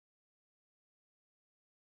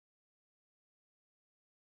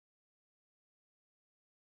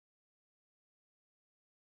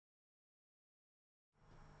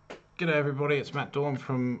G'day everybody, it's Matt Dawn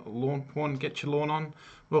from Lawn Porn. Get your lawn on.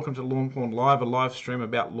 Welcome to Lawn Porn Live, a live stream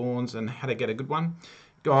about lawns and how to get a good one.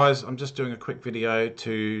 Guys, I'm just doing a quick video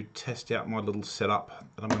to test out my little setup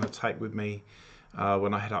that I'm going to take with me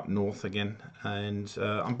when I head up north again. And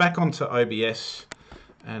I'm back onto OBS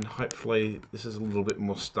and hopefully this is a little bit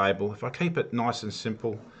more stable. If I keep it nice and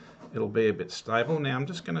simple, it'll be a bit stable. Now I'm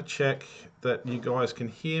just going to check that you guys can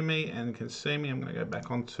hear me and can see me. I'm going to go back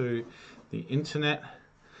onto the internet.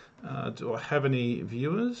 Do I have any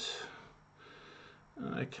viewers?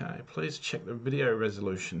 Okay, please check the video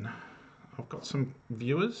resolution. I've got some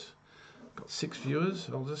viewers. I've got 6 viewers.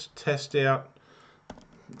 I'll just test out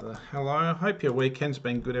the hello. I hope your weekend's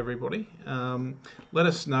been good, everybody. Let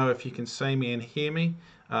us know if you can see me and hear me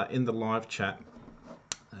in the live chat.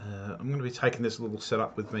 I'm going to be taking this little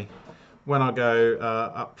setup with me when I go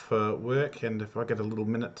up for work, and if I get a little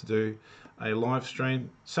minute to do a live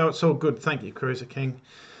stream. So it's all good. Thank you, Cruiser King.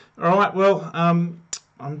 All right, well, I'm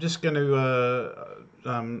just going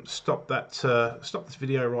to stop this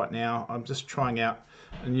video right now. I'm just trying out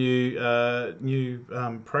a new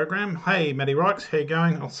program. Hey, Matty Rikes, how you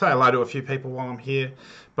going? I'll say hello to a few people while I'm here.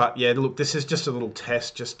 But yeah, look, this is just a little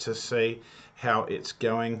test just to see how it's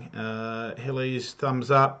going. Hilly's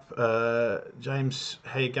thumbs up. James,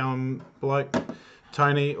 how you going, bloke?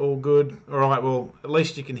 Tony, all good. All right, well, at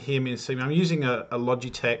least you can hear me and see me. I'm using a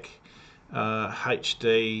Logitech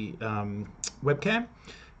HD webcam,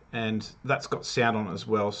 and that's got sound on it as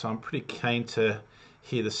well, so I'm pretty keen to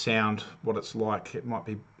hear the sound, what it's like. It might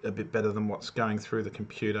be a bit better than what's going through the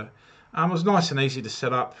computer. It was nice and easy to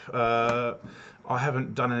set up. I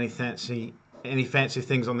haven't done any fancy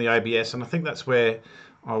things on the OBS, and I think that's where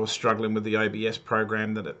I was struggling with the OBS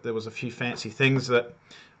program, that there was a few fancy things that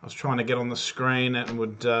I was trying to get on the screen and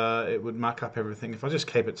it would muck up everything. If I just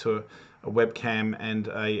keep it to a webcam and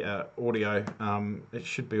a audio, it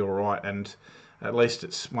should be all right, and at least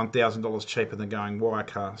it's $1,000 cheaper than going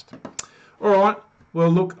Wirecast. All right. Well,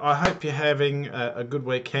 look, I hope you're having a good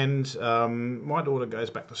weekend. My daughter goes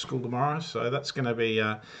back to school tomorrow, so that's going to be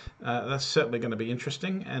that's certainly going to be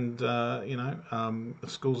interesting. And you know, the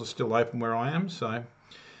schools are still open where I am, so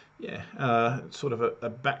yeah, sort of a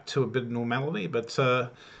back to a bit of normality. But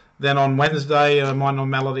then on Wednesday, my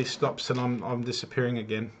normality stops and I'm disappearing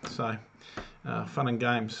again. So fun and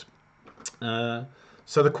games.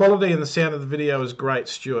 So the quality and the sound of the video is great,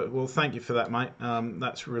 Stuart. Well, thank you for that, mate.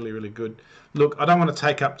 That's really, really good. Look, I don't want to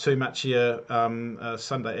take up too much of your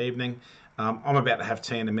Sunday evening. I'm about to have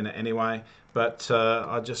tea in a minute anyway, but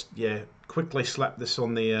I just quickly slapped this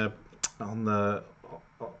on the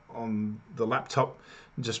laptop.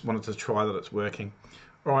 Just wanted to try that it's working.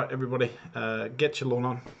 All right, everybody, get your lawn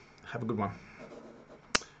on. Have a good one.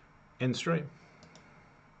 End stream.